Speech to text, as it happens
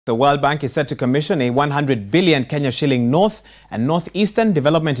The World Bank is set to commission a 100 billion Kenya shilling North and Northeastern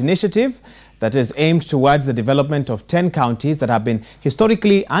Development Initiative that is aimed towards the development of 10 counties that have been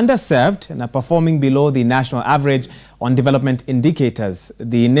historically underserved and are performing below the national average on development indicators.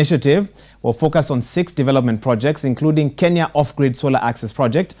 The initiative will focus on 6 development projects, including Kenya Off-Grid Solar Access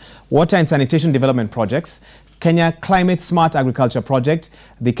Project, Water and Sanitation Development Projects, Kenya Climate Smart Agriculture Project,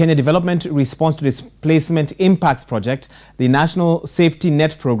 the Kenya Development Response to Displacement Impacts Project, the National Safety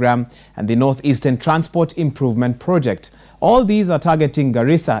Net Program, and the Northeastern Transport Improvement Project. All these are targeting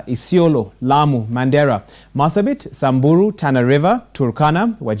Garissa, Isiolo, Lamu, Mandera, Marsabit, Samburu, Tana River,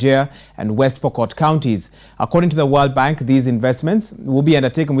 Turkana, Wajir, and West Pokot counties. According to the World Bank, these investments will be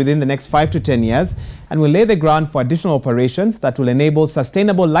undertaken within the next 5 to 10 years and will lay the ground for additional operations that will enable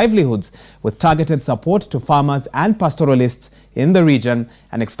sustainable livelihoods with targeted support to farmers and pastoralists in the region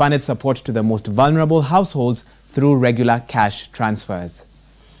and expanded support to the most vulnerable households through regular cash transfers.